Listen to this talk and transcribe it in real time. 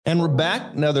And we're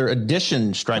back, another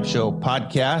edition Stripe Show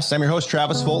podcast. I'm your host,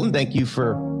 Travis Fulton. Thank you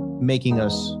for making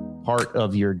us part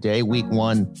of your day. Week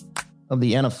 1 of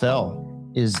the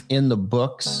NFL is in the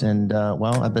books. And,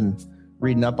 I've been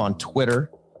reading up on Twitter,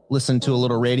 listened to a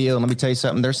little radio. And let me tell you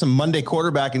something. There's some Monday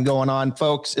quarterbacking going on,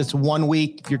 folks. It's 1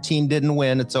 week. If your team didn't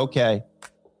win, it's okay.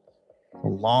 A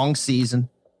long season.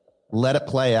 Let it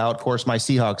play out. Of course, my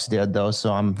Seahawks did, though,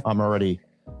 so I'm already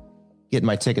getting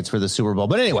my tickets for the Super Bowl.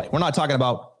 But anyway, we're not talking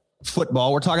about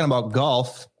football. We're talking about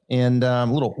golf and a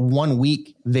little 1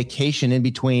 week vacation in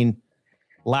between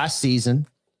last season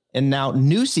and now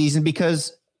new season,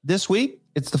 because this week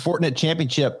it's the Fortinet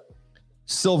Championship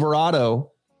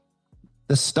Silverado,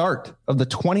 the start of the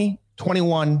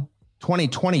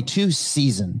 2021-2022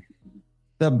 season,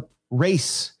 the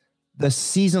race, the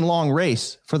season-long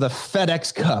race for the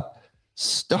FedEx Cup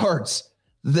starts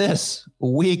this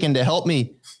week. And to help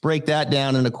me break that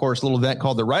down, and of course, a little event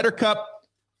called the Ryder Cup.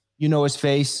 You know his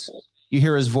face, you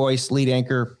hear his voice, lead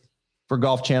anchor for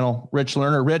Golf Channel, Rich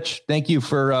Lerner. Rich, thank you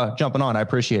for jumping on. I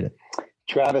appreciate it.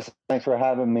 Travis, thanks for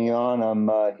having me on. I'm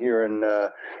here in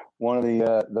one of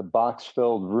the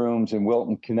box-filled rooms in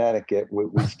Wilton, Connecticut.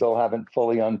 We still haven't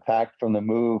fully unpacked from the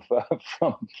move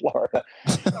from Florida.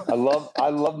 I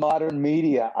love modern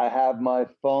media. I have my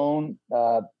phone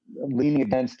leaning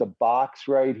against a box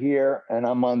right here, and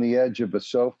I'm on the edge of a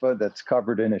sofa that's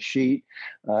covered in a sheet.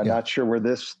 Not sure where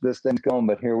this thing's going,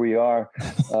 but here we are,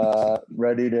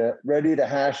 ready to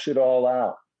hash it all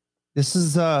out. This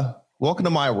is welcome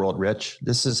to my world, Rich.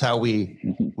 This is how we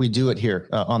do it here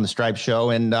on the Stripe Show.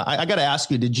 And I got to ask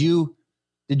you, did you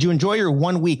enjoy your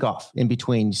 1 week off in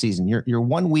between season? Your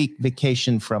 1 week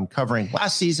vacation from covering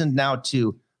last season now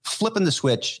to flipping the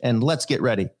switch and let's get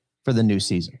ready for the new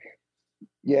season.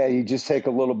 Yeah, you just take a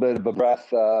little bit of a breath,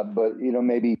 but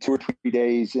maybe 2 or 3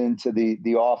 days into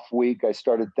the off week, I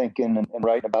started thinking and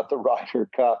writing about the Ryder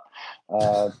Cup.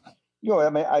 I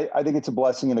think it's a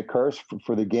blessing and a curse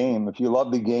for the game. If you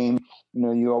love the game,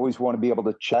 you always want to be able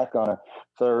to check on a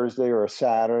Thursday or a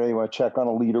Saturday. You want to check on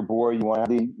a leaderboard. You want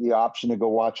to have the option to go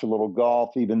watch a little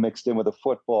golf, even mixed in with a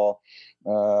football.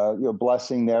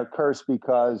 Blessing there, curse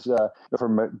because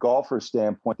from a golfer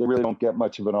standpoint, they really don't get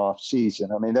much of an off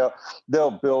season. I mean,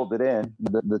 they'll build it in.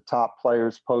 The top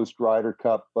players post Ryder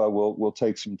Cup will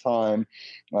take some time.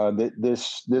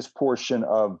 This portion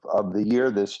of the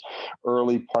year, this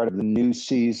early part of the new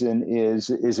season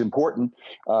is important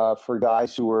for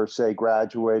guys who are, say,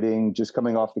 graduating, just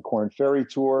coming off the Korn Ferry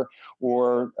Tour,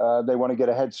 or they want to get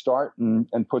a head start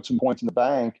and put some points in the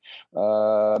bank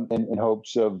in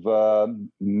hopes of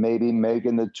maybe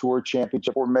making the Tour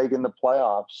Championship or making the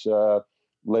playoffs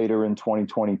later in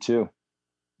 2022.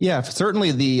 Yeah,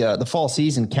 certainly the fall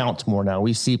season counts more now.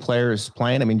 We see players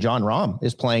playing. I mean, John Rahm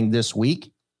is playing this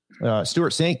week.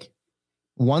 Stuart Sink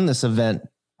won this event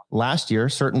last year,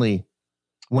 certainly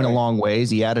went a long ways.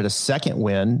 He added a second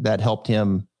win that helped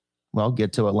him,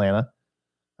 get to Atlanta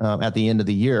at the end of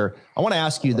the year. I want to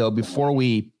ask you, though, before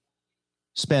we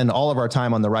spend all of our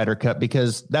time on the Ryder Cup,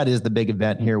 because that is the big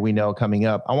event here we know coming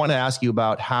up, I want to ask you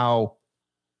about how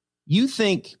you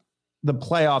think the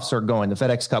playoffs are going, the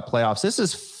FedEx Cup playoffs. This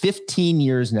is 15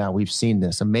 years now. We've seen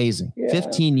this. Amazing. Yeah.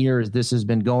 15 years this has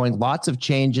been going. Lots of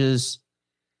changes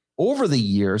over the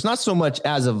years, not so much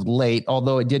as of late,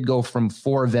 although it did go from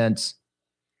 4 events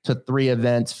to 3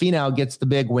 events. Finau gets the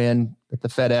big win at the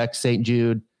FedEx St.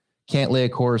 Jude. Cantlay,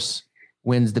 of course,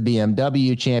 wins the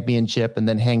BMW championship and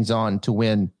then hangs on to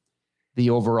win the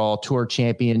overall Tour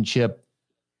championship.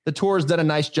 The Tour's done a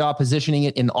nice job positioning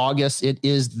it in August. It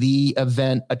is the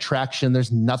event attraction.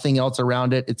 There's nothing else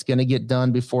around it. It's going to get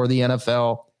done before the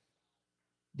NFL.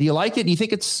 Do you like it? Do you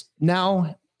think it's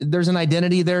now there's an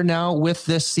identity there now with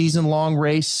this season-long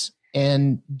race?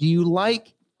 And do you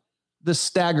like the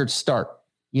staggered start,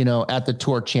 at the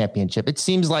Tour championship? It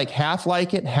seems like half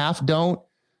like it, half don't.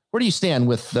 Where do you stand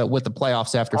with the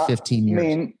playoffs after 15 years? I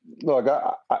mean, look,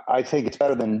 I think it's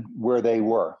better than where they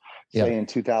were, say in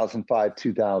 2005,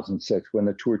 2006, when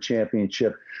the Tour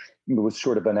Championship was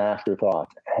sort of an afterthought.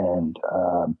 And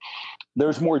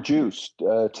there's more juice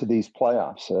to these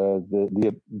playoffs.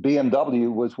 The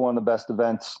BMW was one of the best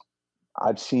events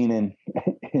I've seen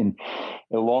in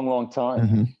a long, long time.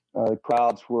 Mm-hmm. The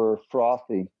crowds were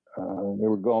frothy. They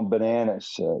were going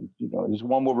bananas. There's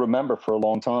one we'll remember for a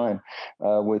long time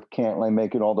with Cantlay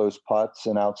making all those putts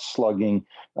and out slugging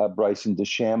Bryson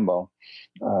DeChambeau.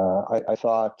 I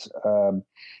thought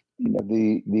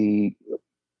the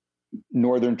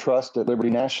Northern Trust at Liberty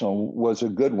National was a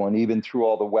good one, even through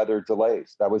all the weather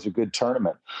delays. That was a good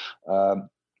tournament. I'm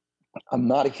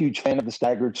not a huge fan of the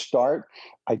staggered start.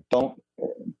 I don't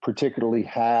particularly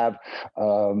have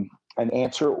an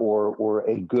answer or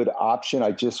a good option.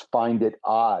 I just find it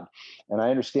odd, and I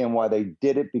understand why they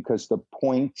did it, because the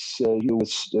points,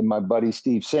 my buddy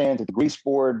Steve Sands at the grease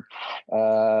board,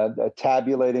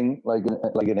 tabulating like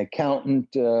an accountant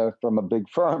from a big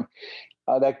firm.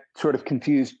 That sort of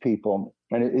confused people,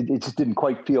 and it just didn't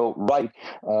quite feel right.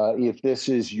 If this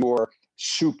is your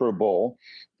Super Bowl,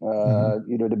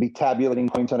 to be tabulating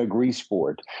points on a grease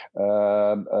board.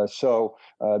 So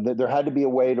there had to be a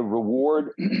way to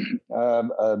reward,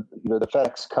 the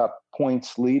FedEx Cup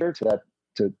points leader to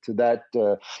that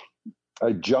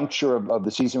juncture of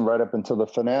the season right up until the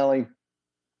finale.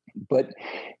 But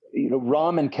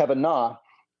Rahm and Kevin Na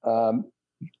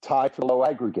tied for the low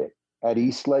aggregate at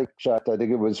East Lake. Shot, I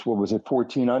think it was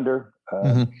 14 under.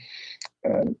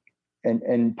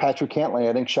 And Patrick Cantlay,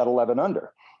 I think, shot 11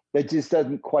 under. That just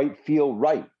doesn't quite feel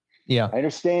right. Yeah, I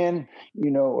understand.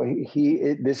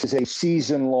 This is a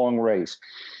season-long race,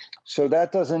 so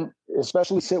that doesn't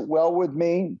especially sit well with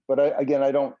me. But I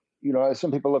don't.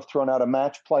 Some people have thrown out a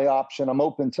match play option. I'm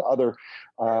open to other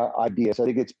ideas. I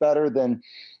think it's better than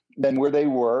where they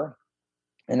were.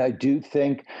 And I do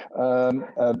think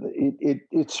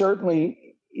it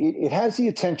certainly has the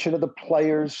attention of the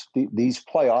players, these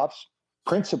playoffs,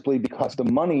 principally because the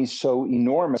money's so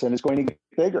enormous and it's going to get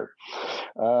bigger.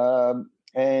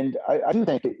 And I do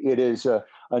think it is a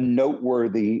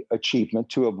noteworthy achievement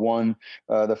to have won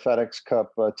the FedEx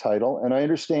Cup title. And I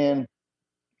understand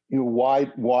why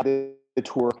the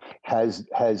tour has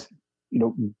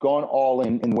gone all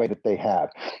in the way that they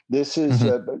have. This is,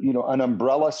 an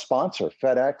umbrella sponsor.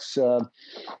 FedEx,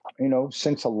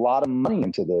 sinks a lot of money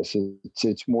into this.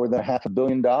 It's more than $500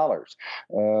 million.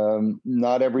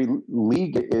 Not every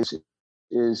league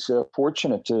is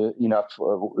fortunate to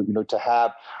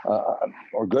have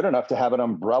or good enough to have an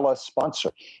umbrella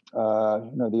sponsor. The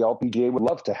LPGA would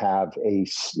love to have I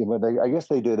guess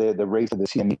they do the race of the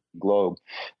CME Globe.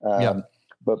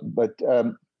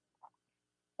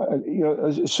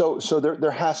 So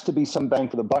there has to be some bang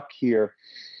for the buck here.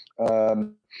 I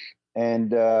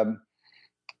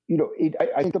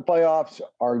think the playoffs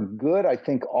are good. I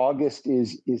think August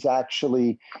is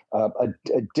actually a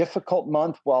difficult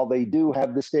month. While they do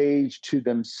have the stage to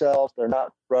themselves, they're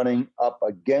not running up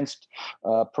against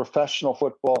professional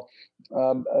football.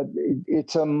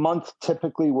 It's a month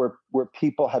typically where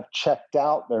people have checked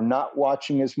out. They're not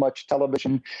watching as much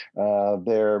television.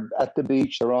 They're at the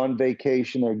beach. They're on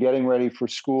vacation. They're getting ready for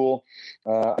school.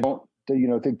 I don't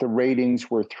think the ratings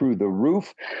were through the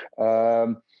roof.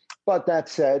 But that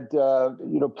said,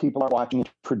 people aren't watching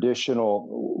traditional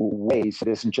ways. It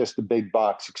isn't just the big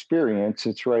box experience.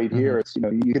 It's right here. It's,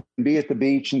 you can be at the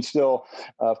beach and still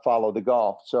follow the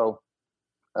golf. So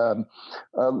I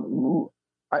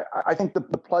think the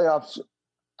playoffs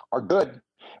are good.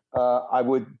 I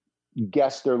would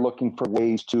guess they're looking for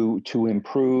ways to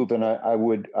improve. And I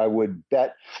would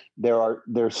bet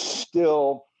they're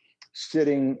still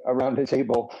sitting around a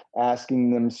table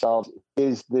asking themselves,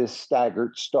 is this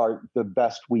staggered start the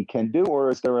best we can do,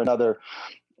 or is there another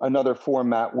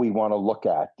format we want to look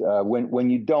at? When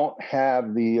you don't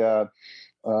have the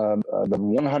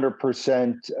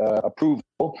 100%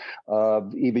 approval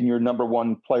of even your number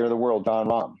one player of the world, Jon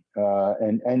Rahm,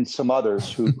 and some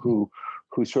others who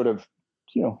sort of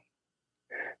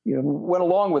went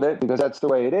along with it because that's the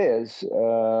way it is.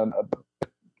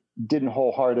 Didn't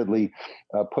wholeheartedly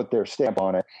put their stamp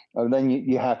on it. Then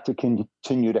you have to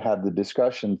continue to have the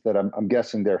discussions that I'm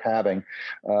guessing they're having.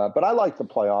 But I like the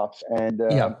playoffs, and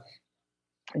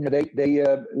they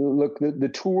look. The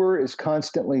tour is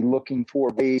constantly looking for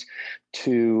ways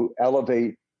to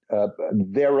elevate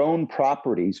their own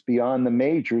properties beyond the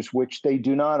majors, which they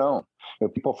do not own.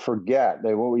 People forget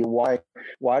why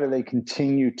do they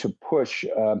continue to push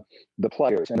the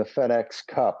players and the FedEx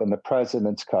Cup and the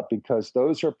President's Cup? Because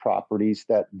those are properties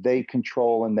that they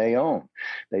control and they own.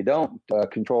 They don't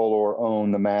control or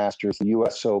own the Masters, the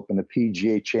U.S. Open, the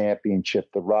PGA Championship,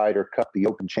 the Ryder Cup, the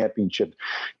Open Championship.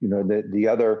 The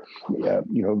other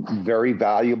very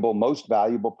valuable, most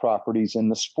valuable properties in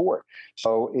the sport.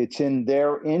 So it's in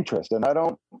their interest, and I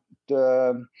don't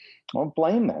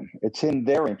blame them. It's in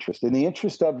their interest, in the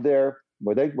interest of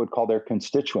what they would call their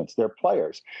constituents, their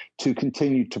players, to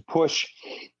continue to push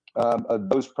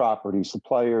those properties, the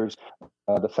players,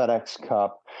 the FedEx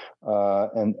Cup,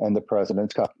 and the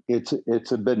President's Cup. It's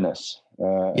a business,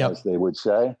 as they would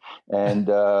say, and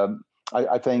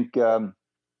I think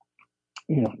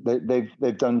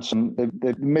they've done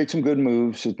they've made some good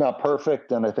moves. It's not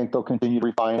perfect, and I think they'll continue to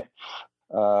refine it.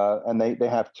 And they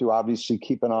have to obviously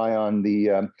keep an eye on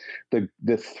the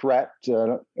threat,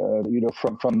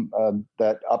 from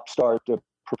that upstart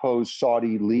proposed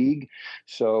Saudi league.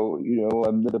 So,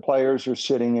 the players are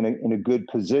sitting in a good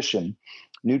position.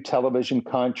 New television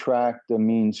contract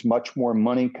means much more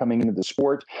money coming into the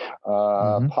sport,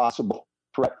 possible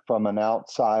threat from an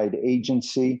outside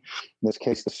agency, in this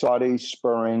case, the Saudis,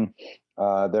 spurring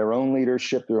their own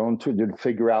leadership, to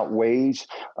figure out ways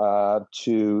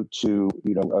to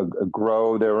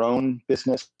grow their own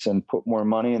business and put more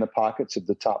money in the pockets of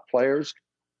the top players.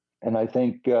 And I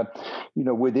think,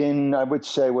 within, I would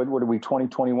say, what are we,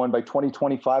 2021? By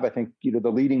 2025, I think, the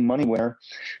leading money winner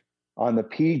on the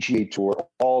PGA Tour,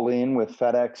 all in with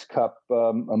FedEx Cup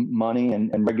money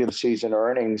and regular season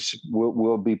earnings,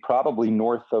 will be probably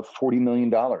north of $40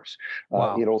 million.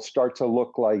 Wow. It'll start to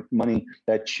look like money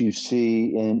that you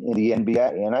see in the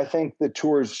NBA. And I think the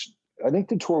tour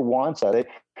wants that.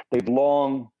 They've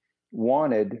long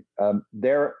wanted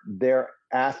their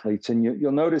athletes. And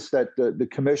you'll notice that the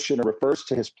commissioner refers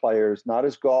to his players not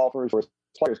as golfers or as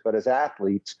players, but as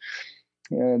athletes.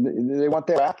 And they want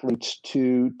their athletes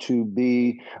to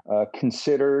be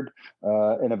considered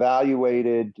and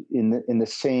evaluated in the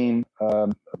same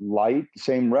light,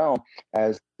 same realm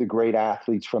as the great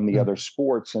athletes from the other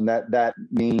sports, and that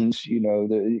means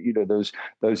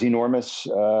those enormous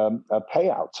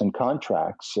payouts and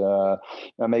contracts. That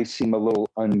may seem a little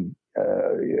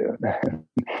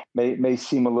may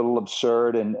seem a little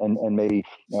absurd and maybe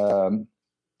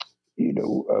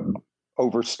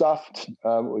overstuffed,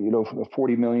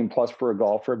 40 million plus for a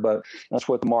golfer, but that's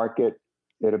what the market,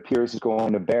 it appears, is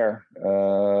going to bear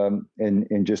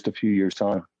in just a few years'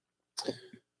 time.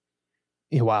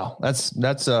 Yeah, wow, that's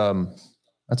a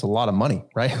lot of money,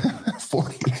 right?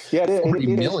 40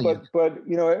 million. Is, but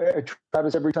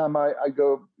Travis, every time I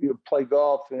go play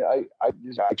golf, I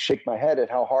shake my head at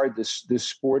how hard this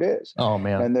sport is. Oh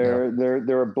man, and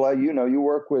they're a blood. You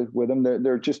work with them.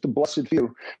 They're just a blessed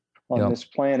few on this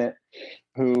planet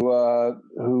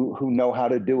who know how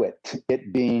to do it.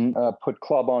 It being put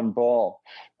club on ball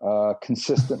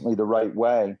consistently the right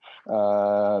way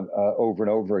over and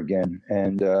over again,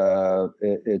 and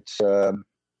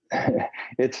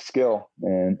it's skill,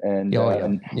 and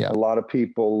a lot of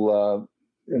people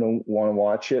want to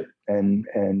watch it, and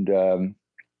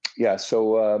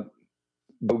so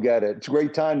go get it. It's a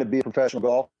great time to be a professional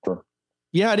golfer.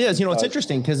 Yeah, it is. It's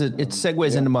interesting because it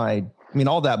segues into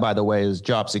all that, by the way, is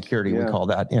job security. We call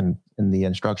that in the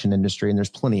instruction industry. And there's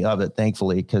plenty of it,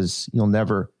 thankfully, because you'll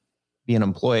never be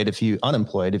unemployed if you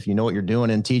know what you're doing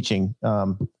in teaching,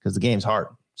 because the game's hard.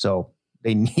 So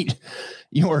they need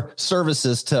your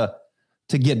services to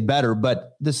get better.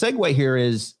 But the segue here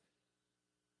is,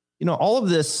 all of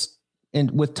this and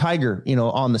with Tiger,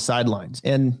 on the sidelines,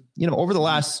 and, over the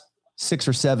last 6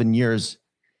 or 7 years,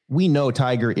 we know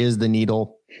Tiger is the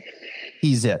needle.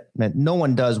 He's it, man. No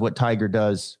one does what Tiger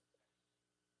does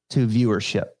to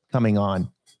viewership coming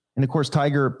on. And of course,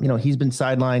 Tiger, he's been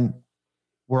sidelined.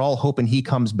 We're all hoping he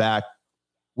comes back.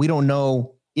 We don't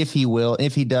know if he will,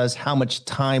 if he does, how much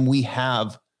time we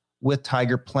have with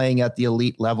Tiger playing at the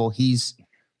elite level. He's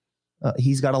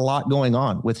got a lot going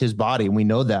on with his body. And we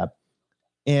know that.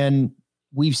 And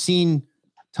we've seen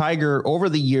Tiger over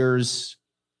the years.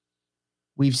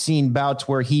 We've seen bouts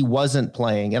where he wasn't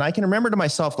playing. And I can remember to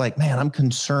myself, like, man, I'm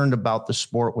concerned about the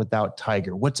sport without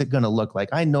Tiger. What's it going to look like?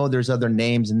 I know there's other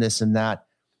names and this and that,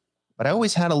 but I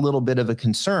always had a little bit of a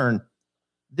concern.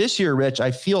 This year, Rich, I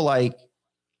feel like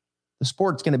the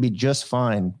sport's going to be just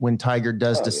fine when Tiger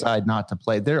does decide not to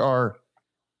play. There are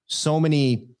so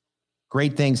many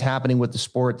great things happening with the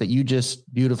sport that you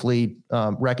just beautifully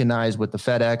recognize with the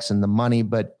FedEx and the money.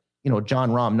 But, Jon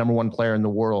Rahm, number one player in the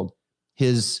world,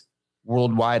 his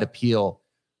worldwide appeal.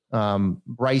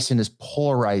 Bryson is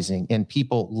polarizing and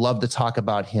people love to talk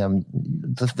about him.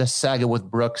 The saga with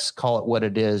Brooks, call it what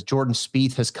it is. Jordan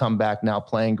Spieth has come back now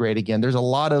playing great again. There's a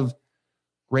lot of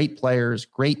great players,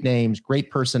 great names,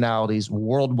 great personalities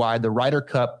worldwide. The Ryder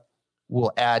Cup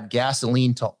will add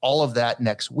gasoline to all of that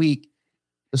next week.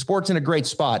 The sport's in a great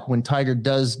spot when Tiger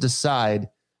does decide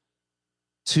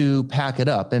to pack it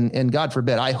up. And God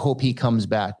forbid, I hope he comes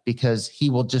back, because he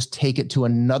will just take it to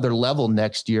another level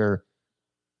next year.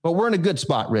 But we're in a good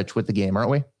spot, Rich, with the game, aren't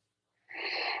we?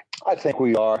 I think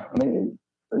we are. I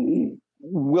mean,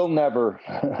 we'll never,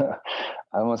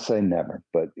 I won't say never,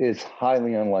 but it's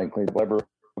highly unlikely to ever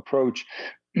approach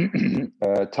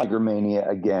Tiger Mania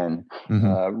again.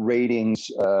 Ratings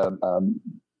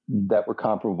that were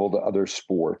comparable to other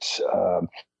sports.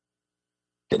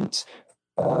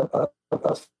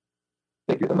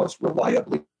 Figure the most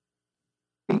reliably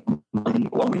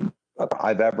mind-blowing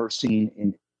I've ever seen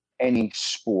in any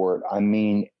sport. I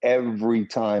mean, every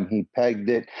time he pegged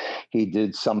it, he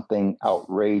did something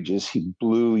outrageous. He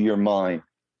blew your mind.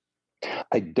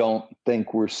 I don't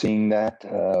think we're seeing that.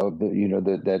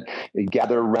 That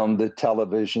gather around the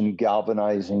television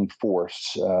galvanizing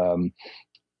force.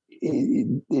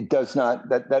 It does not.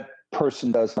 That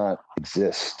person does not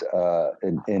exist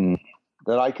in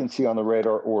that I can see on the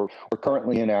radar or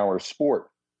currently in our sport.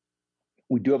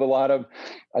 We do have a lot of,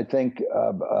 I think,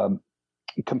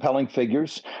 compelling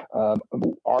figures.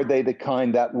 Are they the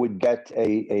kind that would get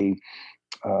a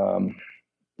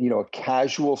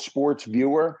casual sports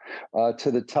viewer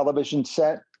to the television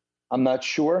set? I'm not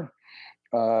sure.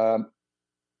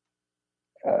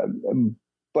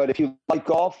 But if you like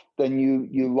golf, then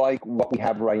you like what we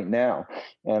have right now.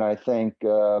 And I think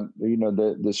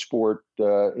the sport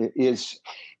is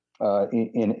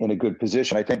in a good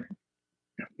position. I think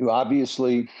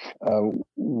obviously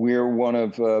we're one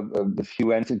of the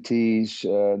few entities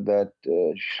that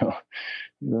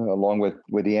along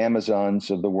with the Amazons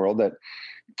of the world that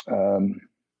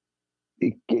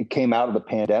it came out of the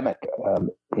pandemic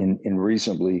in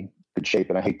reasonably good shape.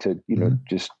 And I hate to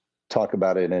just talk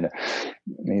about it in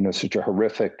such a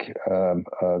horrific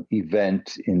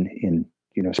event in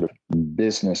sort of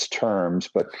business terms,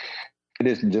 but it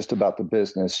isn't just about the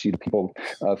business. People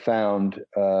found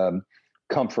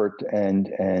comfort and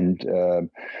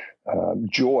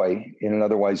joy in an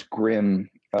otherwise grim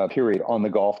period on the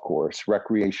golf course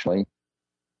recreationally.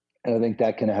 And I think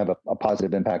that can have a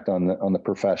positive impact on the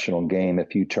professional game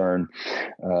if you turn,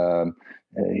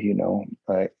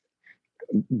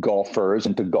 golfers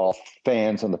into golf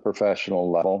fans on the professional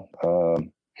level.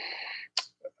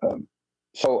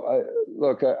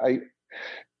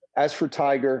 As for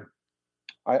Tiger,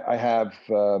 I have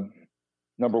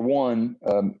number one,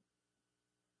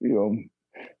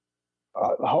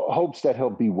 hopes that he'll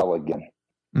be well again,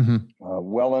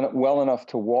 well enough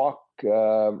to walk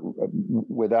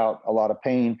without a lot of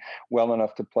pain, well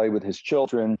enough to play with his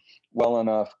children, well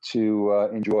enough to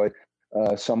enjoy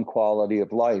some quality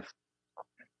of life.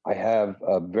 I have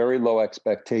very low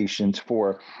expectations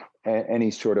for any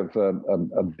sort of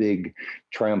a big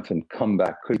triumphant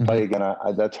comeback. Could he play again?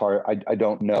 That's hard. I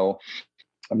don't know.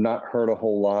 I've not heard a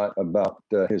whole lot about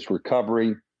his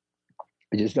recovery.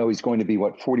 I just know he's going to be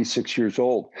 46 years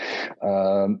old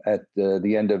at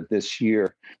the end of this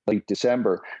year, late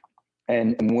December.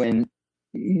 And when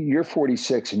you're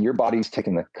 46 and your body's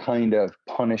taken the kind of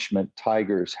punishment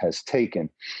Tiger's has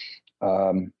taken,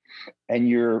 and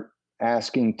you're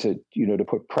asking to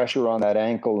put pressure on that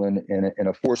ankle in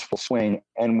a forceful swing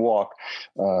and walk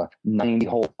 90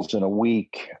 holes in a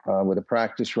week with the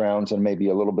practice rounds and maybe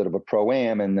a little bit of a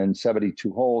pro-am and then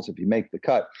 72 holes if you make the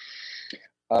cut.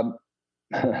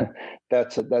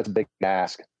 That's a big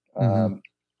ask.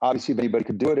 Obviously, if anybody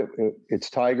could do it, it's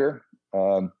Tiger,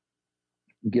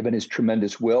 given his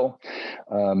tremendous will.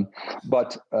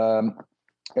 But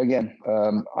again,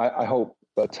 I hope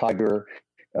Tiger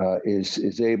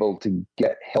is able to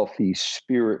get healthy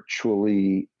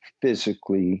spiritually,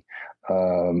 physically,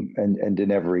 and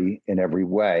in every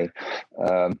way.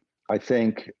 I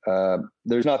think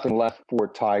there's nothing left for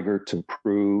Tiger to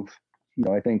prove.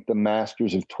 I think the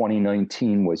Masters of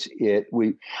 2019 was it.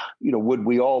 Would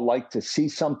we all like to see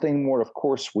something more? Of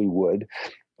course we would.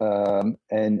 But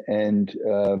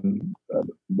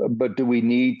do we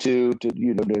need to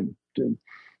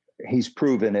he's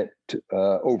proven it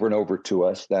over and over to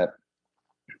us that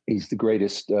he's the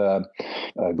greatest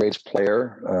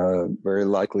player, very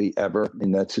likely ever.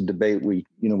 And that's a debate we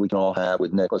can all have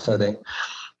with Nicklaus. I think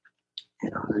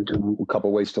a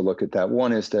couple of ways to look at that.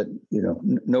 One is that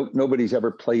nobody's ever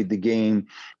played the game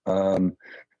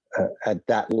at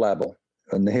that level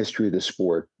in the history of the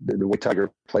sport. The way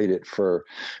Tiger played it for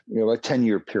a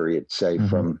 10-year period, say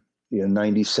from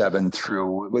 97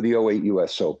 through with the 08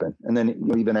 U.S. Open, and then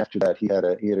even after that he had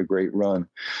a great run.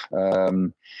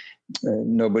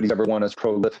 Nobody's ever won as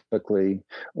prolifically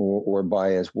or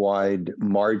by as wide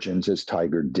margins as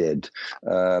Tiger did.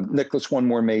 Nicklaus won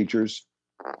more majors,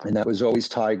 and that was always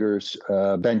Tiger's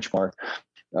benchmark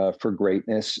for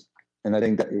greatness. And I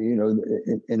think that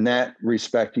in that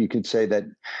respect, you could say that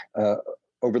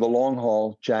over the long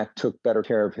haul, Jack took better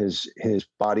care of his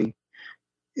body,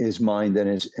 his mind,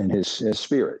 and his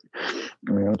spirit.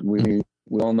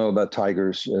 We all know about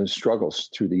Tiger's struggles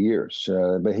through the years,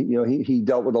 but he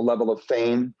dealt with a level of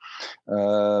fame,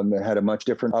 had a much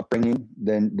different upbringing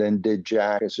than did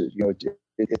Jack.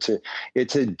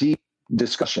 It's a deep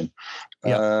discussion.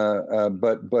 Yeah.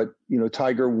 But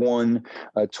Tiger won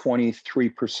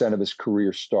 23% of his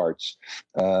career starts.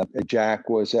 Jack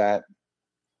was at,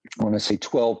 I want to say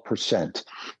 12%.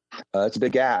 It's a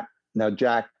big gap. Now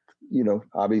Jack,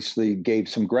 obviously gave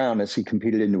some ground as he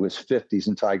competed into his 50s,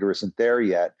 and Tiger isn't there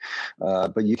yet.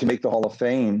 But you can make the Hall of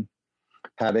Fame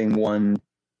having won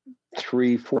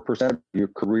 3-4% of your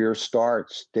career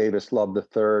starts. Davis Love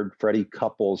III, Freddie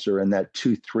Couples are in that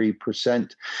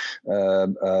 2-3%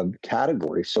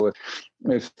 category. So if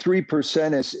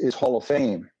 3% is Hall of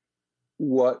Fame,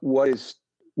 what's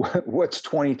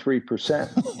 23%?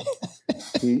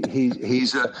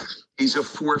 He's a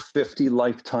 450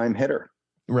 lifetime hitter.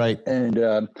 Right.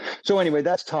 And so anyway,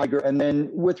 that's Tiger. And then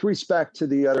with respect to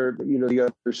the other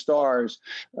stars,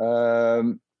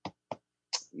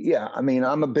 yeah, I mean,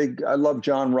 I love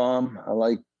John Rahm. I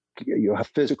like how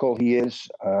physical he is.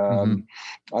 I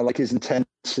like his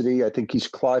intensity. I think he's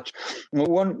clutch.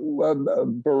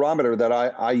 One barometer that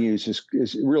I use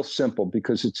is real simple,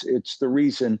 because it's the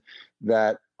reason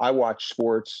that I watch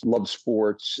sports, love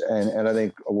sports, and I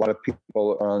think a lot of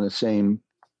people are on the same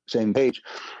page.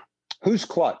 Who's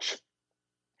clutch?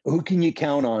 Who can you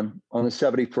count on the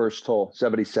 71st hole,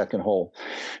 72nd hole?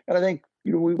 And I think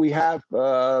we have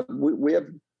 3,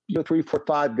 4,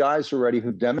 5 guys already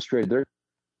who've demonstrated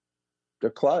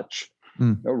they're clutch.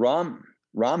 Rahm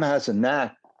has a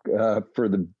knack for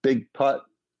the big putt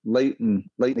late in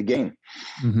the game,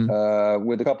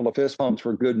 with a couple of fist pumps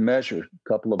for good measure, a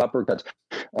couple of uppercuts.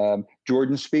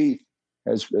 Jordan Spieth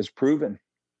has proven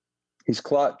he's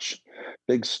clutch,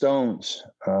 big stones.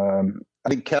 I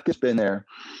think Koepka's been there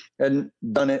and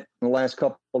done it in the last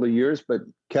couple of years, but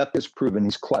Koepka's proven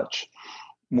he's clutch.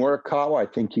 Morikawa, I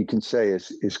think you can say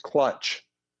is clutch.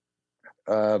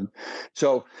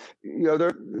 So,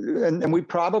 and we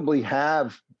probably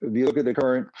have, if you look at the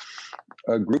current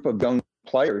group of young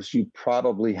players, you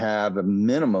probably have a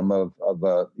minimum of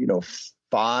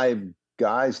 5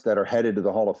 guys that are headed to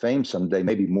the Hall of Fame someday,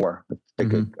 maybe more.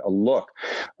 Take a look.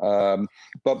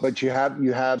 But you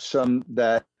have some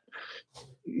that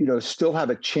still have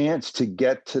a chance to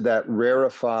get to that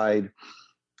rarefied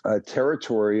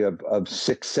territory of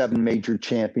 6-7 major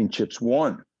championships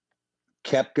won.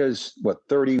 Koepka's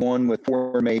 31 with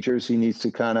 4 majors. He needs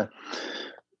to kind of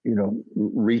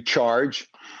recharge.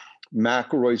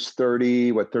 McIlroy's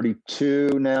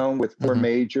 32 now with 4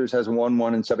 majors, hasn't won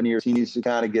one in 7 years. He needs to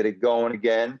kind of get it going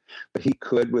again, but he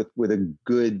could with a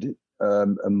good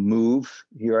a move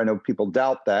here. I know people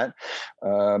doubt that.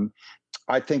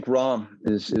 I think Rahm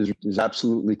is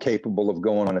absolutely capable of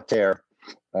going on a tear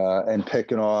and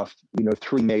picking off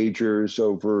 3 majors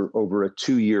over a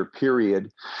 2-year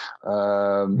period.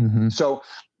 So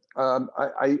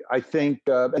I think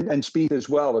and Spieth as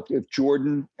well. If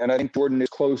Jordan, and I think Jordan is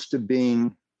close to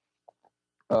being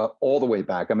all the way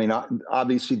back. I mean,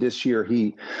 obviously this year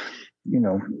he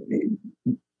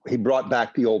brought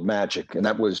back the old magic, and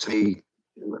that was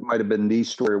might have been the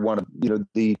story, one of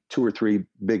the 2 or 3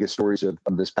 biggest stories of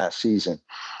this past season.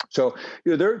 So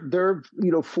there are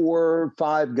 4 or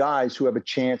 5 guys who have a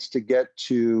chance to get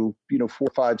to 4,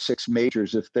 5, 6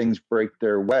 majors if things break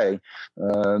their way,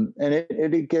 and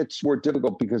it gets more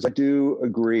difficult, because I do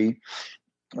agree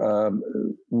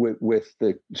with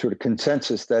the sort of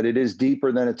consensus that it is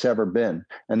deeper than it's ever been,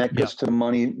 and that goes to the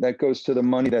money. That goes to the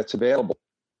money that's available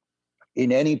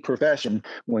in any profession.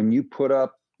 When you put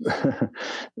up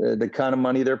the kind of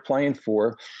money they're playing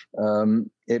for,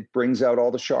 it brings out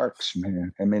all the sharks,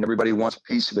 man. I mean, everybody wants a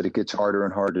piece of it. It gets harder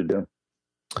and harder to do.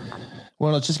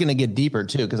 Well, it's just going to get deeper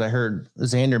too, because I heard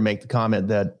Xander make the comment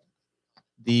that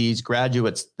these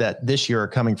graduates that this year are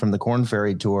coming from the Korn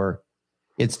Ferry Tour,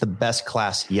 it's the best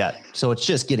class yet. So it's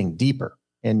just getting deeper,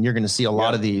 and you're going to see a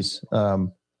lot of these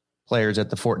players at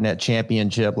the Fortinet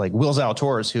Championship, like Will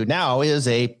Zalatoris, who now is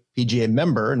a PGA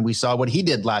member, and we saw what he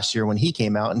did last year when he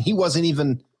came out, and he wasn't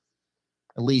even,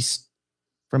 at least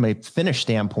from a finish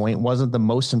standpoint, wasn't the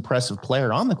most impressive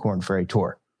player on the Korn Ferry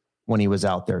Tour when he was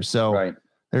out there. So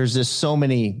there's just so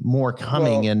many more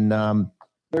coming, and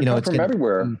it's from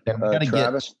everywhere.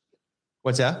 Travis,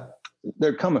 what's that?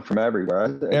 They're coming from everywhere.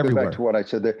 I go back to what I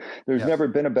said. There's never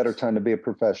been a better time to be a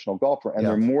professional golfer, and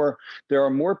there are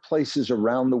more places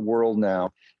around the world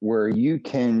now where you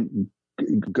can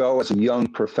go as a young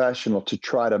professional to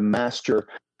try to master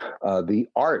the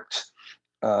art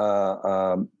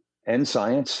and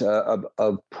science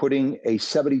of putting a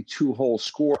 72-hole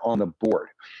score on the board.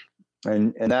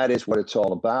 And that is what it's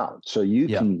all about. So you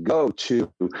can go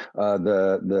to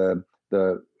the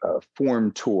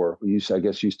Form Tour. Used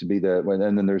to be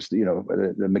and then there's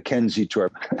the Mackenzie Tour.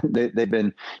 They've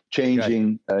been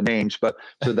changing names, but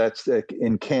so that's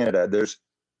in Canada. There's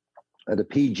the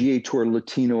PGA Tour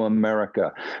Latino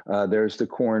America. There's the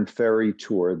Korn Ferry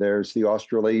Tour. There's the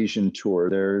Australasian Tour.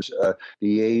 There's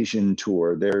the Asian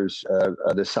Tour. There's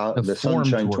the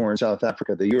Sunshine Tour in South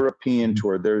Africa. The European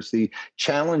Tour. There's the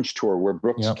Challenge Tour where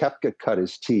Brooks Koepka cut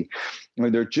his teeth. I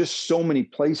mean, there are just so many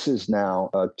places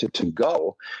now to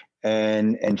go,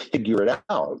 and figure it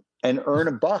out and earn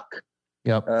a buck.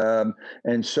 Yep.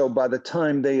 And so by the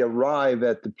time they arrive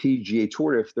at the PGA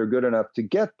Tour, if they're good enough to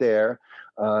get there,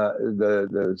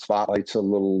 the spotlight's a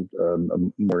little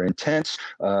more intense.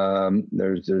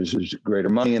 There's greater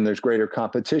money and there's greater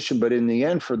competition. But in the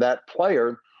end, for that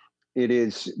player, it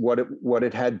is what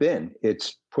it had been.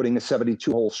 It's putting a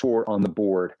 72-hole score on the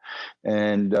board,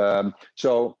 and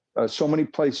so many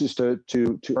places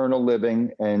to earn a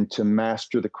living and to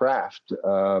master the craft,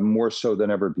 more so than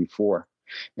ever before.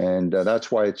 And that's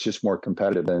why it's just more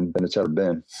competitive than it's ever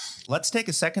been. Let's take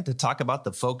a second to talk about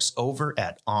the folks over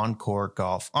at OnCore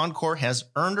Golf. OnCore has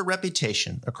earned a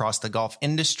reputation across the golf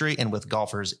industry and with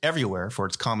golfers everywhere for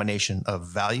its combination of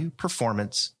value,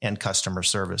 performance, and customer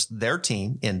service. Their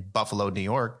team in Buffalo, New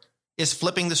York, is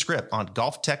flipping the script on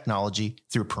golf technology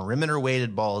through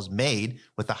perimeter-weighted balls made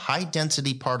with the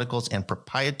high-density particles and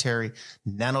proprietary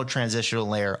nano-transitional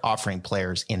layer, offering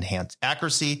players enhanced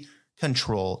accuracy,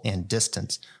 control, and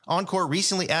distance. OnCore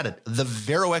recently added the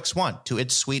Vero X1 to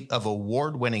its suite of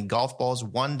award-winning golf balls,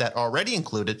 one that already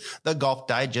included the Golf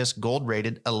Digest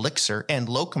gold-rated Elixir and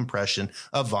low-compression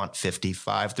Avant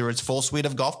 55. Through its full suite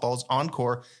of golf balls,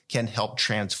 OnCore can help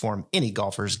transform any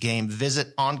golfer's game.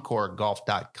 Visit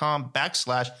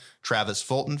OnCoreGolf.com/Travis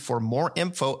Fulton for more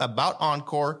info about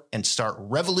OnCore and start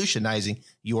revolutionizing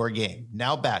your game.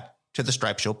 Now back to the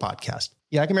Stripe Show podcast.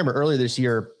 Yeah, I can remember earlier this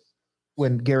year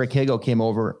when Garrick Hago came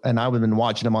over, and I had been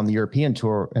watching him on the European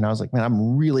tour, and I was like, man,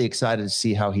 I'm really excited to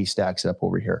see how he stacks up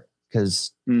over here,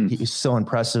 because he's so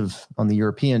impressive on the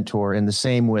European tour. And the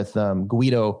same with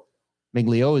Guido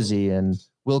Migliozzi and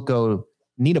Wilco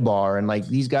Niederbar, and like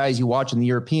these guys you watch on the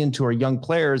European tour, young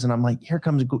players, and I'm like, here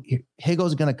comes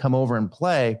Hago's going to come over and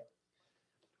play,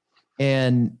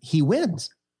 and he wins.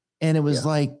 And it was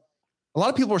like, a lot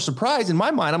of people were surprised. In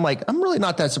my mind, I'm like, I'm really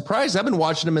not that surprised. I've been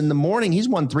watching him in the morning. He's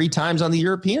won 3 times on the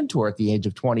European tour at the age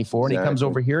of 24. And he comes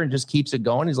over here and just keeps it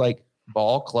going. He's like,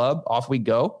 ball, club, off we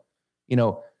go. You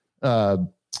know,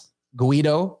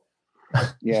 Guido.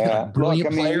 Yeah.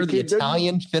 Brilliant player. The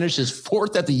Italian finishes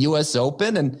 4th at the US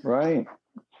Open. And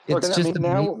it's just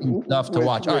amazing stuff to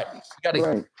watch. All right.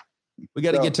 We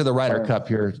got to get to the Ryder Cup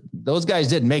here. Those guys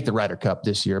didn't make the Ryder Cup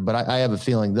this year, but I have a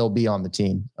feeling they'll be on the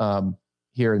team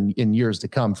here in years to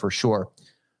come for sure.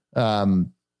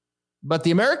 But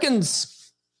the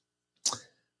Americans,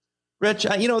 Rich,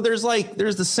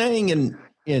 there's the saying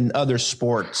in other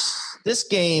sports, this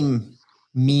game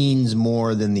means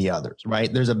more than the others,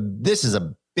 right? This is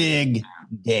a big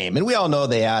game, and we all know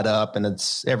they add up, and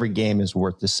every game is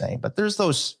worth the same, but there's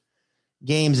those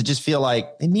games that just feel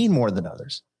like they mean more than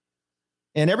others.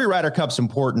 And every Ryder Cup's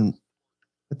important,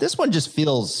 but this one just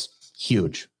feels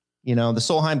huge. The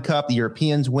Solheim Cup, the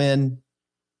Europeans win.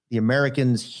 The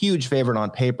Americans, huge favorite on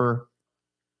paper.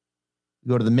 You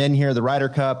go to the men here, the Ryder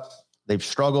Cup. They've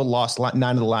struggled, lost 9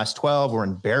 of the last 12, were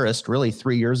embarrassed really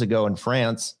 3 years ago in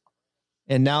France.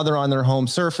 And now they're on their home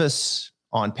surface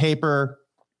on paper.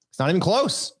 It's not even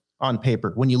close on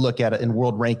paper when you look at it in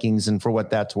world rankings and for what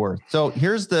that's worth. So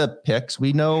here's the picks.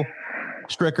 We know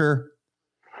Stricker.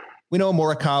 We know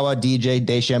Morikawa, DJ,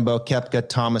 DeChambeau, Koepka,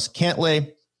 Thomas,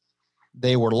 Cantlay.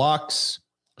 They were locks.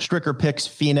 Stricker picks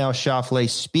Finau, Schauffele,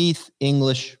 Spieth,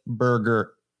 English,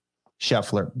 Berger,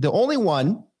 Scheffler. The only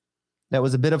one that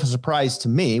was a bit of a surprise to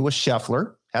me was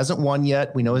Scheffler. Hasn't won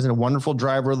yet. We know he's a wonderful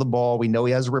driver of the ball. We know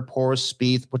he has a rapport with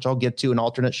Spieth, which I'll get to, an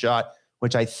alternate shot,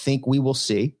 which I think we will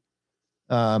see.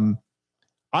 I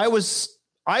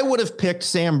would have picked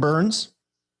Sam Burns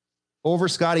over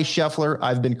Scotty Scheffler.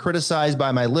 I've been criticized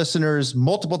by my listeners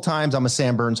multiple times. I'm a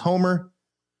Sam Burns homer.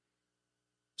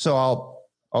 So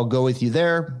I'll go with you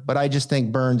there, but I just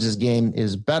think Burns' game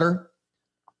is better.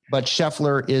 But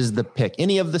Scheffler is the pick.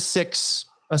 Any of the 6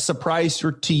 a surprise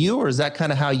to you, or is that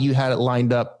kind of how you had it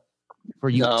lined up for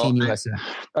you, Team USA?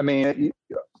 I mean,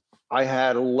 I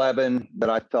had 11 that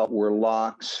I felt were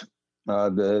locks.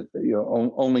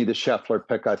 Only the Scheffler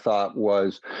pick I thought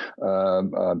was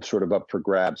sort of up for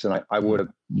grabs, and I would have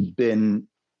been.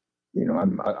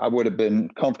 I would have been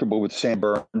comfortable with Sam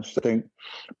Burns. I think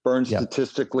Burns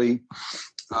statistically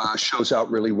shows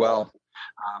out really well,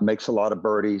 makes a lot of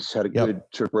birdies, had a good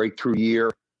sort of breakthrough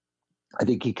year. I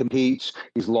think he competes.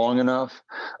 He's long enough.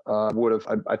 Would have,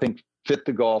 I think, fit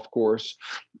the golf course.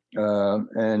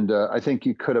 And I think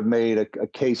you could have made a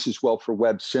case as well for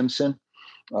Webb Simpson.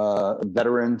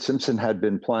 Veteran. Simpson had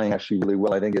been playing actually really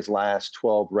well. I think his last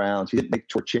 12 rounds, he didn't make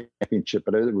tour championship,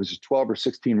 but it was 12 or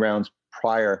 16 rounds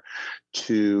prior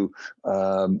to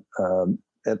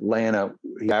Atlanta.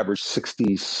 He averaged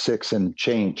 66 and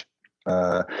change.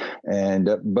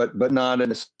 But not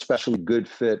an especially good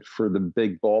fit for the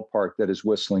big ballpark that is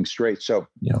Whistling Straits. So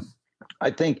yeah. I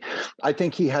think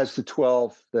he has the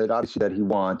 12 that he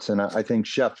wants, and I think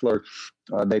Scheffler.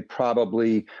 They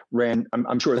probably ran.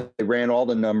 I'm sure they ran all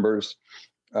the numbers,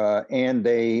 and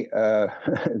they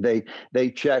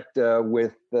checked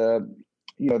with the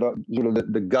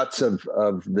guts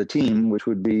of the team, which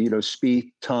would be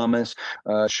Spieth, Thomas,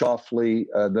 Schauffele,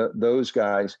 those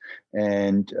guys,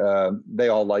 and they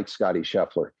all like Scotty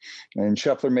Scheffler. And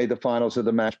Scheffler made the finals of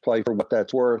the match play for what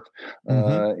that's worth,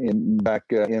 back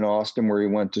in Austin where he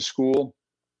went to school.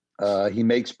 He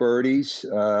makes birdies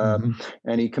and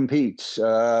he competes.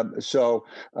 So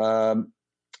I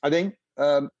think.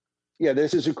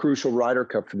 This is a crucial Ryder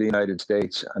Cup for the United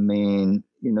States. I mean,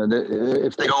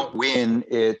 if they don't win,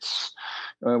 it's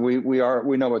we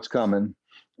know what's coming.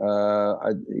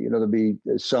 There'll be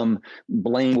some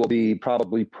blame will be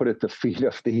probably put at the feet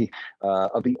of the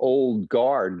old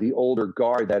guard, the older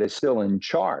guard that is still in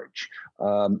charge.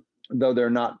 Though they're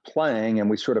not playing, and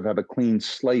we sort of have a clean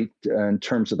slate in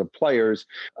terms of the players,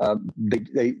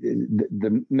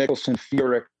 the Mickelson,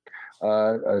 Furyk,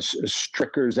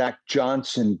 Stricker, Zach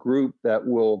Johnson group that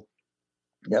will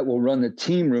run the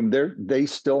team room. They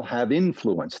still have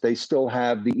influence. They still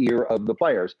have the ear of the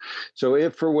players. So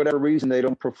if for whatever reason they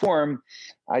don't perform,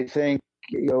 I think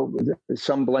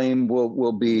some blame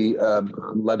will be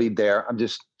levied there. I'm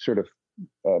just sort of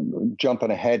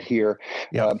jumping ahead here.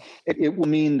 Yeah. It will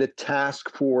mean the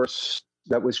task force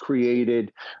that was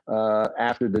created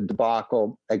after the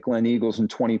debacle at Glen Eagles in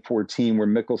 2014, where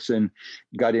Mickelson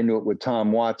got into it with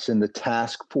Tom Watson. The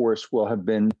task force will have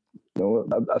been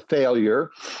a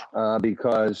failure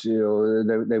because they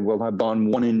will have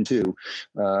gone 1-2.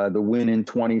 The win in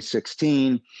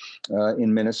 2016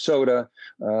 in Minnesota,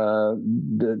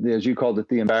 as you called it,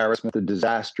 the embarrassment, the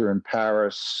disaster in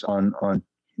Paris on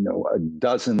a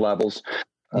dozen levels,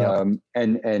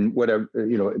 and whatever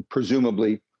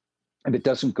presumably. And it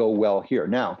doesn't go well here.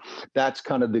 Now, that's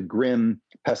kind of the grim,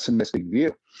 pessimistic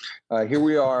view. Here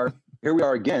we are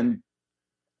again,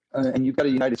 and you've got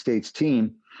a United States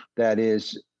team that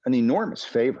is an enormous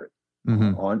favorite.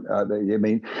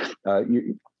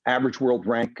 Average world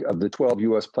rank of the 12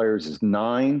 U.S. players is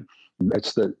 9.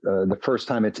 It's the first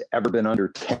time it's ever been under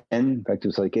 10. In fact,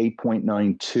 it's like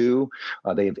 8.92.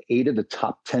 They have 8 of the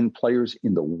top 10 players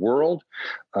in the world.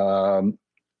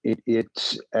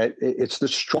 It's the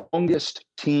strongest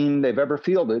team they've ever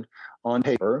fielded on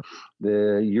paper.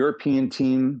 The European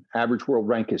team average world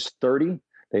rank is 30.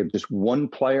 They have just one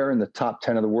player in the top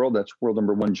 10 of the world. That's world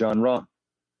number 1, Jon Rahm.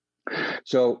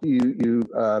 So you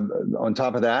on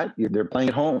top of that, they're playing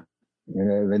at home.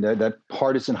 That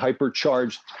partisan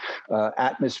hypercharged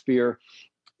atmosphere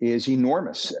is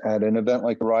enormous at an event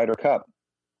like the Ryder Cup.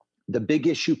 The big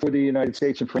issue for the United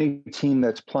States and for any team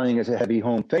that's playing as a heavy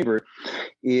home favorite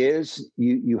is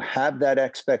you have that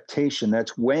expectation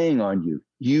that's weighing on you.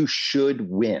 You should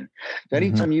win.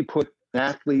 Anytime you put an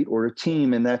athlete or a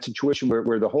team in that situation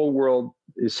where the whole world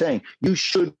is saying you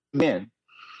should win,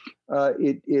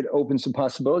 it opens the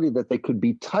possibility that they could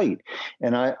be tight.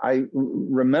 And I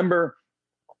remember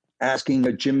asking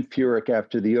Jim Furyk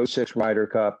after the 2006 Ryder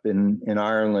Cup in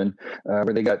Ireland,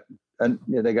 where they got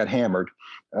hammered.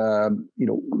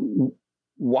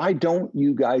 Why don't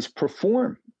you guys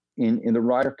perform in the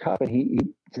Ryder Cup? And he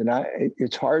said,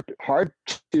 it's hard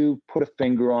to put a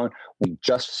finger on. We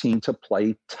just seem to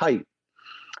play tight.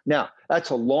 Now,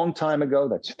 that's a long time ago.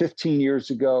 That's 15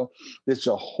 years ago. This is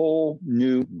a whole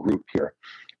new group here.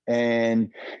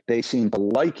 And they seem to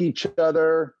like each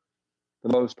other for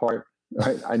the most part.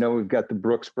 Right? I know we've got the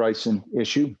Brooks-Bryson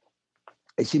issue.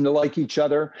 They seem to like each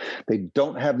other. They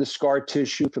don't have the scar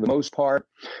tissue for the most part.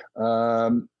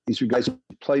 These are guys who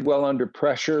played well under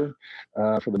pressure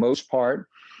for the most part.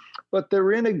 But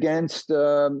they're in against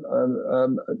a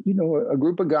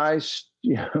group of guys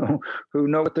who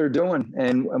know what they're doing.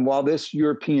 And while this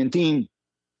European team,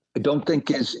 I don't think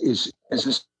is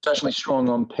especially strong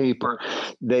on paper,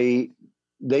 they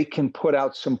can put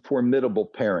out some formidable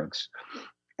pairings.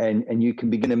 And you can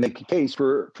begin to make a case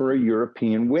for a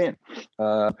European win.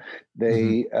 I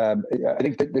think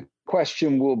that the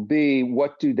question will be,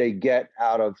 what do they get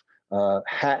out of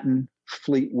Hatton,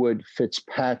 Fleetwood,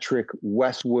 Fitzpatrick,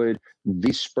 Westwood,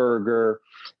 Wiesberger,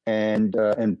 and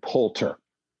Poulter?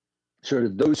 Sort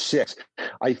of those 6.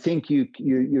 I think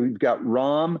you've got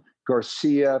Rahm,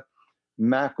 Garcia,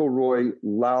 McIlroy,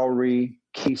 Lowry,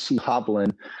 Casey,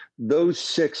 Hovland. Those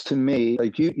 6 to me,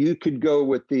 like you could go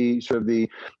with the sort of the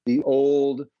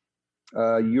old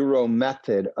Euro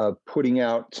method of putting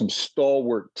out some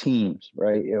stalwart teams,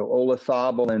 right?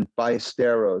 Olazabal and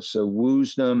Ballesteros, so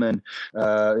Woosnam and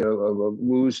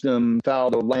Woosnam,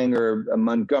 Faldo, Langer,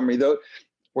 Montgomery, those,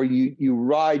 where you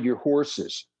ride your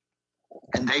horses,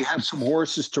 and they have some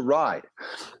horses to ride.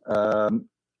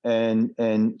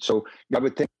 And so I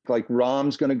would think like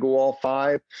Rahm's going to go all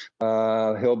 5.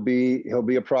 He'll be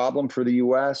a problem for the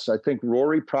U.S. I think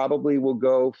Rory probably will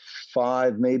go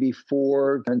 5, maybe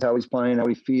 4. Depends how he's playing, how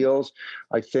he feels.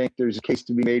 I think there's a case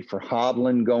to be made for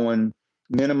Hovland going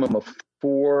minimum of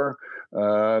 4.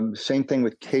 Same thing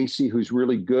with Casey, who's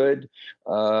really good.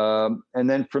 And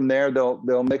then from there,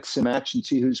 they'll mix and match and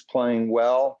see who's playing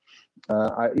well.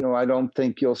 I don't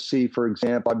think you'll see, for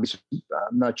example, I'm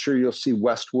not sure you'll see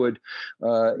Westwood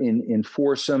in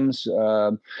foursomes.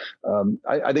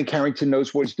 I think Harrington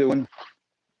knows what he's doing,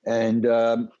 and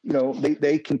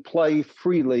they can play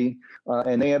freely,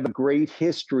 and they have a great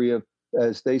history of,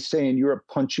 as they say in Europe,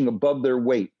 punching above their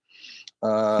weight.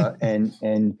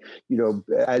 And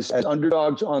as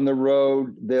underdogs on the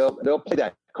road, they'll play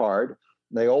that card.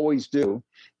 They always do,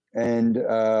 and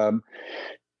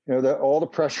all the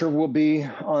pressure will be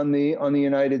on the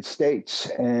United States,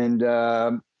 and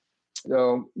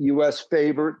U.S.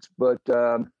 favorites, but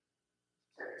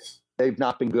they've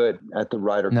not been good at the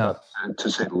Ryder Cup, to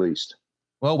say the least.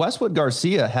 Well, Westwood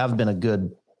Garcia have been a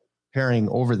good pairing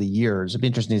over the years. It'd be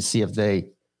interesting to see if they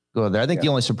go there. I think the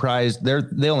only surprise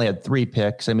they only had 3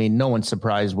 picks. I mean, no one's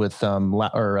surprised with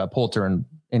Poulter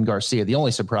and Garcia. The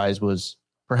only surprise was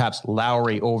perhaps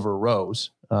Lowry over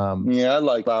Rose. I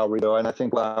like Lowry though, and I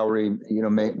think Lowry,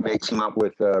 makes him up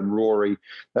with Rory.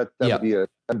 That'd be a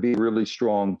really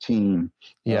strong team.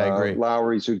 Yeah, I agree.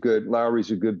 Lowry's a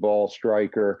good ball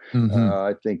striker. Mm-hmm.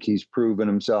 I think he's proven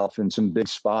himself in some big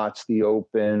spots, the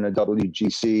Open, a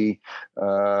WGC.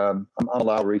 I'm a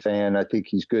Lowry fan. I think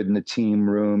he's good in the team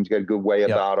room. He's got a good way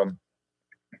about him.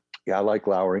 Yeah, I like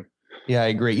Lowry. Yeah, I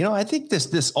agree. I think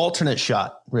this alternate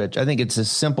shot, Rich, I think it's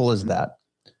as simple as that.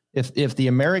 If the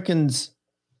Americans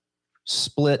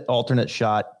split alternate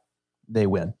shot, they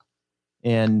win.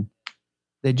 And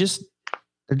they're just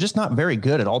not very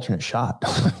good at alternate shot.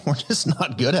 We're just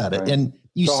not good at it. Right. And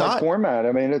you saw it. Format.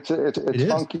 I mean, it's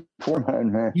funky format,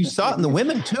 man. You saw it in the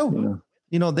women too.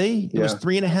 It was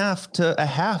 3.5 to a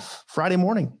half Friday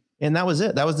morning. And that was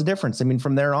it. That was the difference. I mean,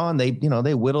 from there on, they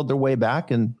whittled their way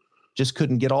back and just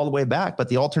couldn't get all the way back. But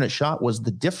the alternate shot was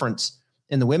the difference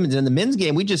in the women's. And in the men's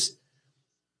game, I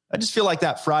just feel like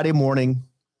that Friday morning,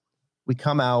 we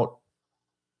come out,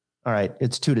 all right,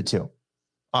 it's 2-2.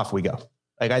 Off we go.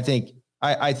 Like, I think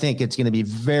it's going to be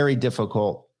very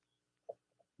difficult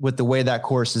with the way that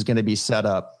course is going to be set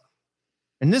up.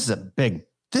 And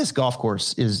this golf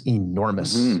course is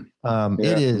enormous. Mm-hmm.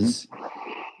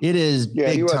 It is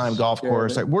big time golf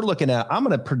course. Like, we're looking at, I'm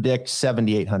going to predict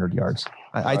 7,800 yards.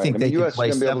 I think they can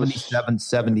play 77,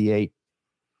 78.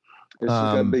 This is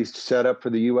going to be set up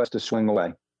for the U.S. to swing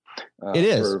away. It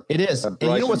is. And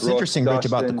you know what's interesting, Rich,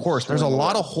 about the course? There's a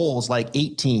lot of holes like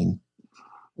 18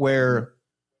 where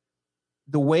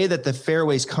the way that the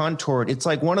fairway's contoured, it's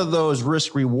like one of those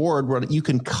risk reward where you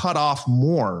can cut off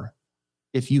more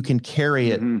if you can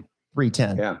carry it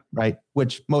 310, right?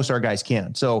 Which most of our guys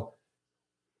can. So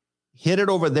hit it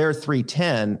over there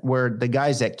 310, where the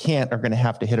guys that can't are going to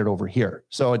have to hit it over here.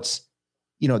 So it's,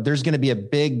 there's going to be a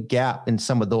big gap in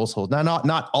some of those holes. Now,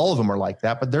 not all of them are like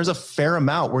that, but there's a fair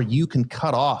amount where you can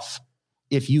cut off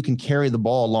if you can carry the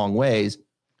ball a long ways.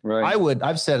 Right.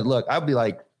 I've said, look, I'd be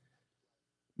like,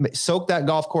 soak that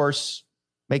golf course,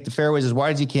 make the fairways as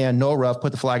wide as you can, no rough,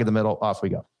 put the flag in the middle, off we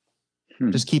go.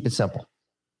 Just keep it simple.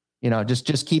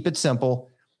 Just keep it simple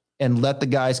and let the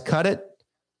guys cut it.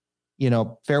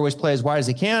 Fairways play as wide as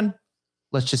they can.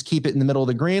 Let's just keep it in the middle of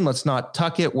the green. Let's not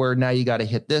tuck it where now you got to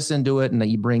hit this into it and then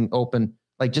you bring open.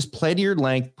 Like, just play to your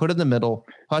length, put it in the middle.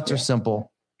 Putts are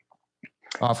simple.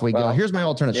 Off we go. Here's my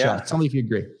alternate shot. Tell me if you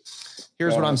agree.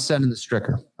 Here's what I'm sending the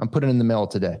Stricker. I'm putting it in the mail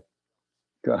today.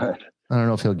 Go ahead. I don't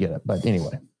know if he'll get it, but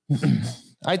anyway.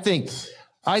 I think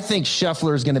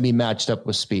Scheffler is going to be matched up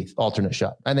with Spieth, alternate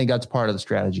shot. I think that's part of the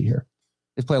strategy here.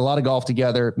 They've played a lot of golf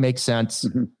together. It makes sense.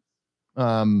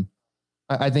 Mm-hmm.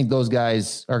 I think those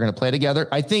guys are going to play together.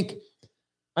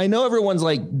 I know everyone's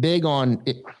like big on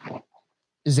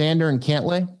Xander and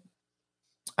Cantlay.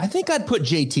 I think I'd put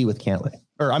JT with Cantlay.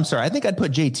 Or I'm sorry, I think I'd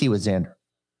put JT with Xander.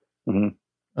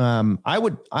 Mm-hmm.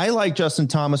 I like Justin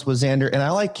Thomas with Xander, and I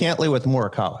like Cantlay with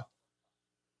Morikawa.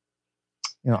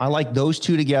 I like those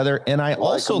two together. And I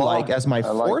also like as my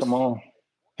fourth,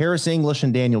 Harris English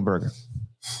and Daniel Berger.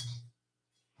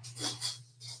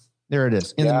 There it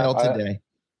is in the mail today.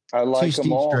 I like to them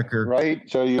Steve all, Stricker. right?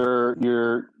 So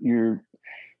you're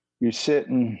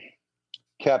sitting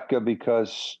Koepka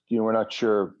because we're not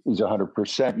sure he's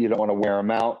 100%. You don't want to wear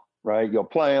him out, right? You'll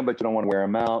play him, but you don't want to wear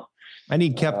him out. I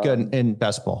need Koepka in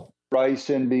best ball.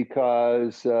 Bryson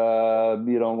because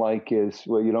you don't like you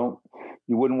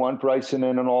wouldn't want Bryson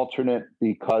in an alternate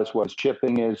because his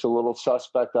chipping is a little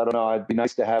suspect. I don't know. It'd be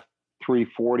nice to have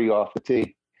 340 off the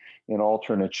tee in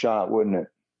alternate shot, wouldn't it?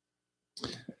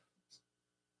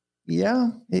 Yeah,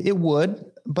 it would.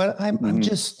 But I'm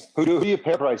just. Who do you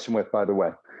pair Bryson with, by the way?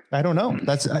 I don't know.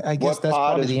 I guess that's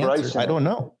probably the answer. Bryson I don't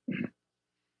know.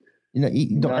 Are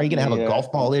you going to have a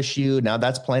golf ball issue? Now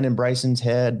that's playing in Bryson's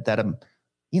head. That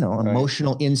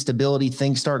emotional instability,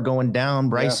 things start going down.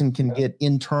 Bryson can get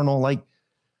internal, like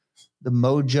the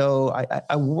mojo.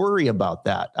 I worry about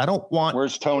that. I don't want.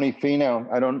 Where's Tony Finau?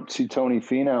 I don't see Tony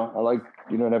Finau. I like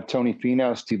to have Tony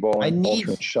Finau's tee ball in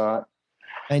alternate shot.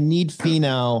 I need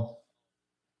Finau.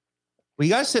 Well, you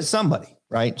got to sit somebody,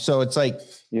 right? So it's like,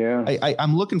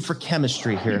 I'm looking for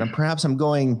chemistry here, and perhaps I'm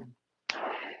going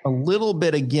a little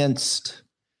bit against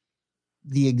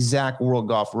the exact world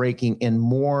golf ranking and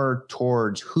more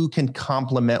towards who can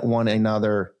complement one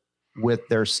another with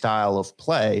their style of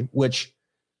play, which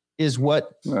is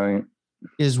what the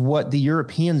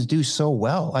Europeans do so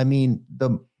well. I mean, I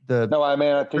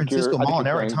think Francisco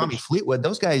Molinaro, Tommy Fleetwood,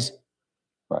 those guys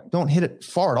don't hit it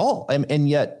far at all. And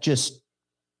yet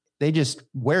they just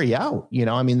wear you out.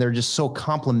 They're just so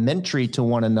complementary to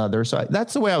one another. So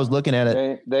that's the way I was looking at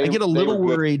it. I get a little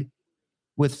worried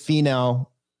with Finau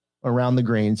around the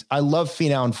greens. I love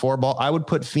Finau in 4-ball. I would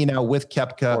put Finau with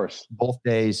Koepka both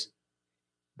days.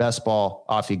 Best ball,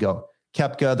 off you go.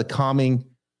 Koepka, the calming,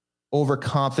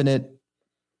 overconfident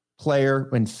player,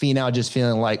 when Finau just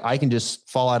feeling like I can just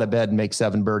fall out of bed and make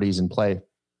 7 birdies and play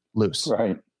loose.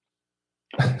 Right.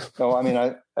 So,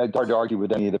 it's hard to argue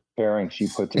with any of the pairings she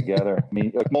put together.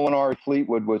 Molinari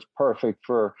Fleetwood was perfect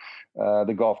for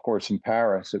the golf course in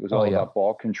Paris. It was all about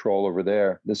ball control over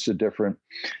there. This is a different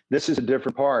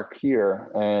park here.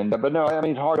 But no,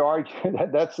 hard to argue.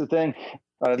 That's the thing.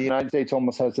 The United States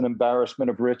almost has an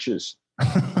embarrassment of riches,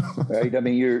 right?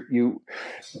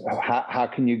 How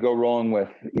can you go wrong with,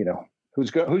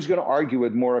 who's going to argue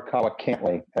with Morikawa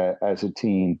Cantlay as a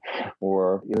team,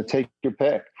 or take your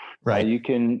pick. Right. You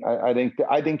can. I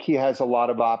think he has a lot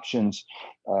of options,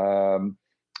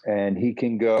 and he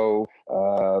can go.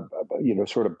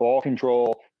 Sort of ball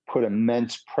control, put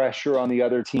immense pressure on the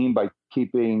other team by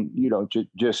keeping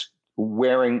just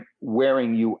wearing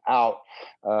you out.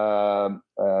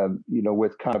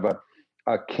 With kind of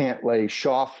a Cantlay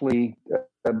Schauffele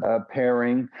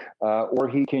pairing, or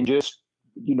he can just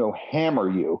hammer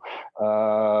you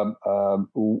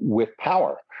with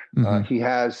power. Mm-hmm. He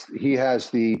has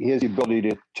the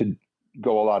ability to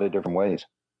go a lot of different ways.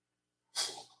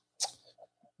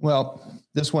 Well,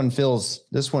 this one feels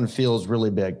really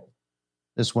big.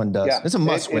 This one does. It's a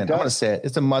must win. I'm going to say it.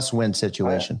 It's a must win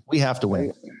situation. We have to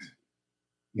win.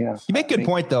 Yeah. You make a good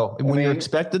point though. When you're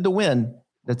expected to win,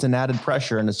 that's an added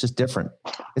pressure, and it's just different.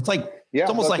 It's like it's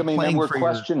almost like playing we're for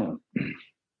questioning.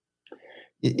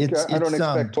 I don't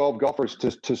expect 12 golfers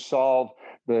to solve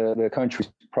the country's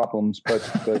problems, but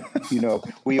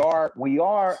we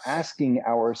are asking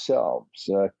ourselves,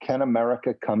 can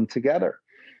America come together?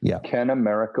 Yeah. Can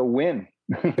America win?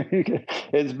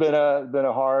 It's been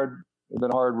a hard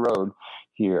road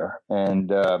here,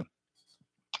 and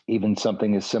even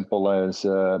something as simple as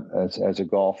a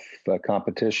golf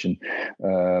competition,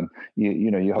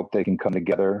 you hope they can come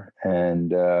together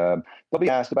and they'll be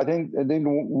asked. But I think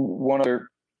one other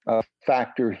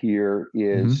factor here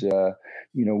is,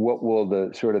 what will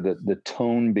the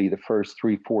tone be the first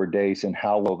 3-4 days, and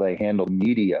how will they handle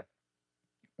media?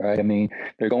 Right.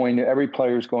 Every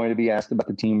player is going to be asked about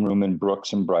the team room and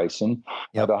Brooks and Bryson.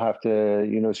 Yep. They'll have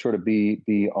to, sort of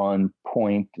be on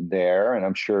point there. And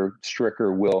I'm sure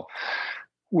Stricker will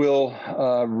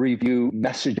review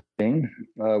messaging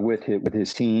with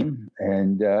his team.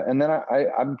 And then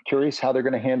I'm curious how they're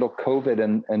going to handle COVID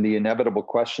and the inevitable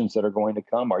questions that are going to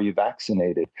come. Are you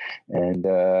vaccinated? And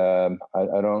I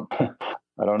don't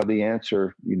know the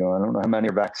answer. I don't know how many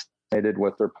are vaccinated,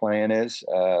 what their plan is.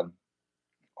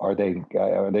 Are they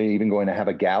even going to have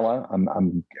a gala?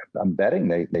 I'm betting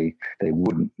they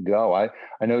wouldn't go. I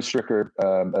know Stricker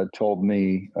told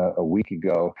me a week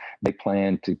ago they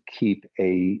plan to keep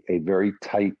a very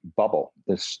tight bubble.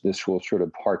 This will sort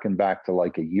of harken back to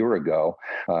like a year ago.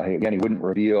 Again, he wouldn't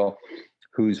reveal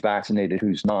who's vaccinated,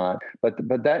 who's not. But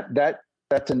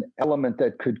that's an element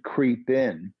that could creep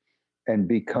in and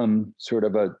become sort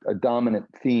of a dominant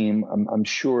theme. I'm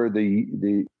sure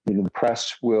the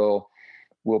press will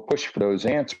push for those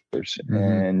answers.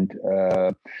 And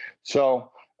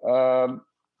so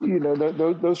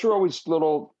those are always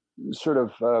little sort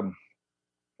of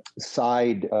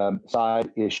side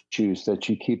issues that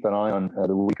you keep an eye on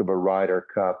the week of a Ryder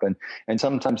Cup, and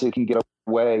sometimes it can get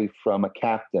away from a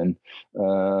captain.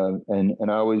 And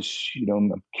I always,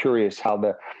 I'm curious how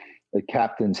the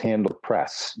captains handle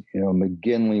press.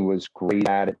 McGinley was great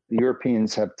at it. The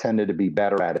Europeans have tended to be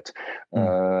better at it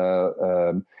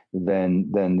than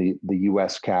the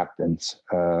U.S. captains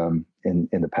in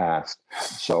the past.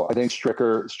 So I think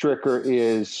Stricker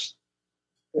is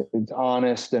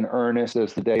honest and earnest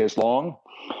as the day is long.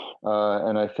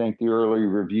 And I think the early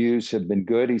reviews have been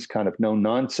good. He's kind of no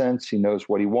nonsense. He knows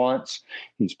what he wants.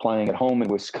 He's playing at home in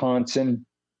Wisconsin.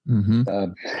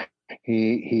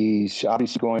 He's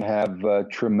obviously going to have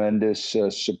tremendous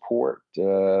support.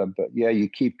 But yeah, you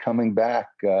keep coming back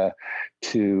to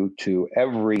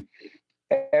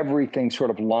everything sort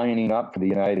of lining up for the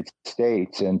United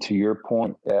States. And to your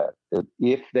point,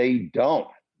 if they don't,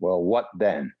 well, what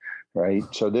then? Right.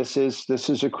 So this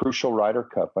is a crucial Ryder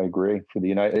Cup. I agree for the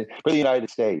United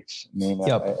States. I mean,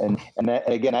 and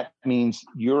that, again, that means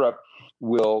Europe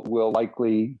will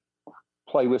likely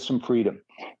play with some freedom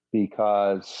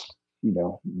because,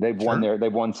 they've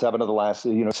won 7 of the last,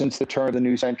 since the turn of the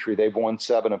new century, they've won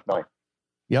 7 of 9.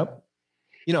 Yep.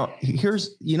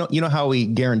 Here's, how we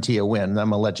guarantee a win. I'm going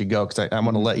to let you go because I'm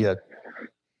going to let you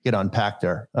get unpacked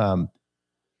there. A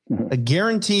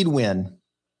guaranteed win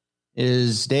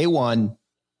is day one,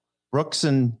 Brooks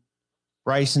and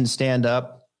Bryson stand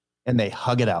up and they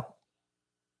hug it out.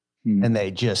 And they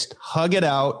just hug it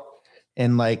out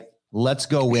and let's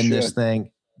go win this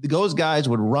thing. Those guys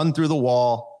would run through the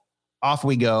wall. Off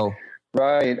we go.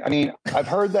 Right. I mean, I've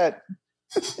heard that,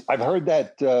 that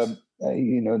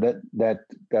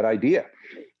idea.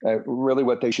 Really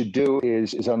what they should do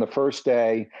is on the first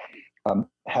day,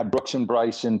 have Brooks and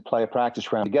Bryson play a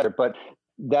practice round together. But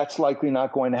that's likely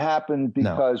not going to happen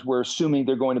because we're assuming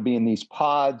they're going to be in these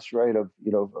pods, right? Of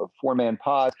 4-man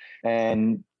pods,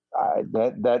 and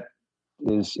that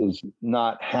is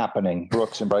not happening.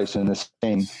 Brooks and Bryson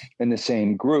in the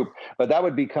same group, but that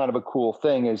would be kind of a cool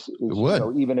thing. Is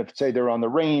even if say they're on the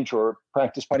range or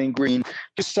practice putting green,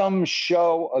 just some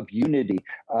show of unity.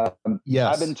 I've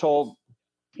been told.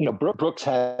 Brooks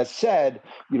has said,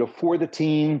 for the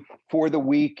team, for the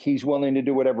week, he's willing to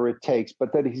do whatever it takes,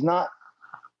 but that he's not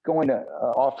going to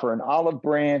offer an olive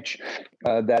branch,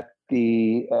 that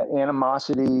the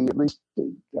animosity, at least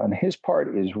on his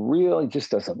part, is really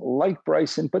just doesn't like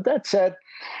Bryson. But that said,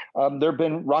 there have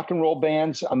been rock and roll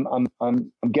bands, I'm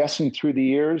guessing through the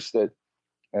years that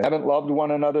haven't loved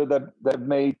one another that have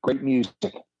made great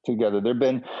music together. There have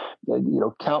been,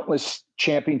 countless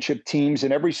championship teams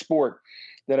in every sport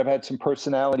that have had some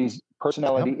personality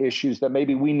issues that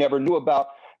maybe we never knew about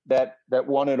that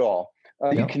won it all.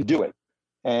 You can do it.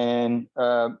 And,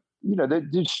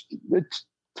 it's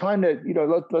time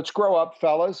to, let's grow up,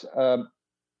 fellas.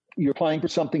 You're playing for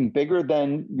something bigger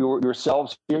than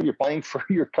yourselves here. You're playing for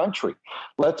your country.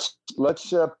 Let's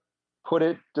put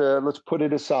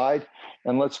it aside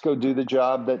and let's go do the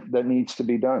job that needs to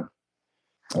be done.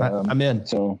 I'm in.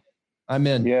 So I'm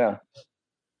in. Yeah.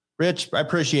 Rich, I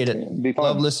appreciate it.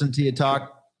 Love listening to you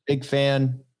talk. Big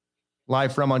fan.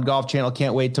 Live from on Golf Channel.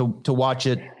 Can't wait to watch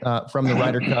it from the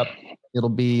Ryder Cup. It'll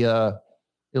be a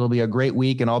great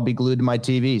week, and I'll be glued to my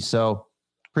TV. So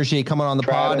appreciate you coming on the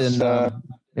Travis, pod, and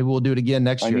maybe we'll do it again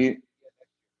next year.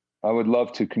 I would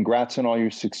love to. Congrats on all your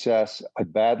success. I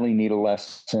badly need a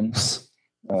lesson.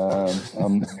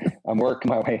 I'm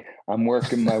working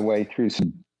my way through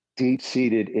some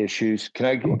deep-seated issues. Can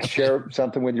I share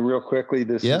something with you real quickly?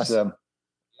 Yes. I'm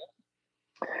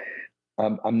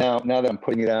now that I'm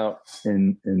putting it out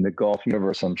in the golf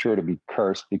universe, I'm sure to be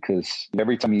cursed because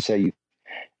every time you say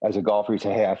as a golfer, you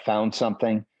say, "Hey, I found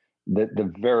something,"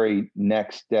 the very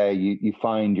next day you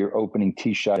find your opening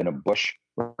tee shot in a bush.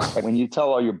 Right? When you tell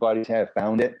all your buddies, "Hey, I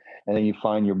found it," and then you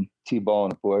find your tee ball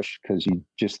in a bush because you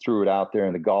just threw it out there,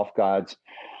 and the golf gods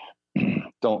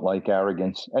don't like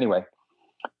arrogance. Anyway,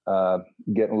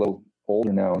 getting a little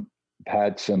older now. I've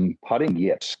had some putting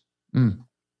yips.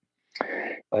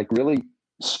 Like really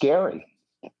scary,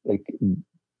 like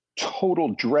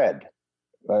total dread.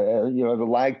 I have a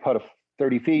lag putt of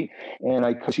 30 feet and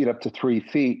I push it up to 3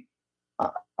 feet.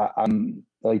 I'm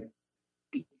like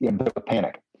in a bit of a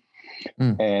panic.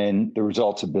 And the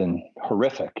results have been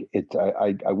horrific.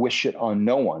 I wish it on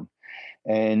no one.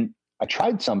 And I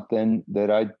tried something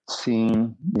that I'd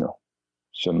seen,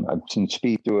 I've seen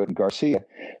Spieth do it and Garcia,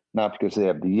 not because they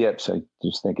have the yips. I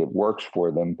just think it works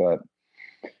for them, but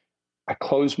I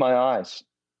closed my eyes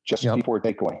just before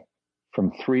takeaway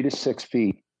from 3 to 6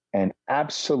 feet and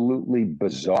absolutely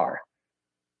bizarre.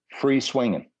 Free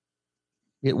swinging.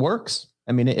 It works.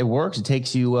 I mean, it works. It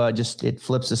takes you it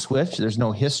flips a switch. There's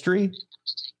no history.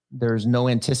 There's no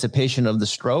anticipation of the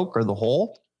stroke or the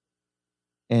hole.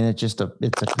 And it's a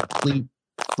complete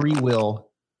free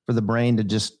will for the brain to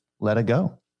just let it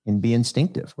go and be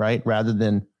instinctive, right? Rather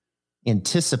than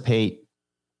anticipate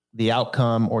the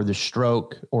outcome or the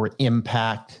stroke or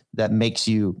impact that makes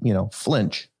you,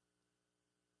 flinch.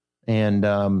 And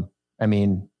I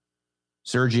mean,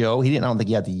 Sergio, I don't think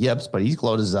he had the yips, but he's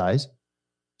closed his eyes.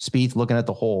 Spieth looking at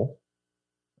the hole.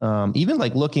 Even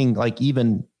looking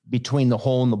even between the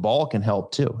hole and the ball can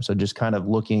help too. So just kind of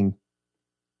looking,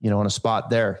 in a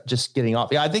spot there, just getting off.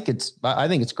 Yeah, I think it's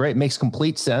great. It makes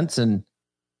complete sense. And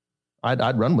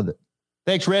I'd run with it.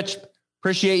 Thanks, Rich.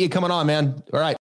 Appreciate you coming on, man. All right.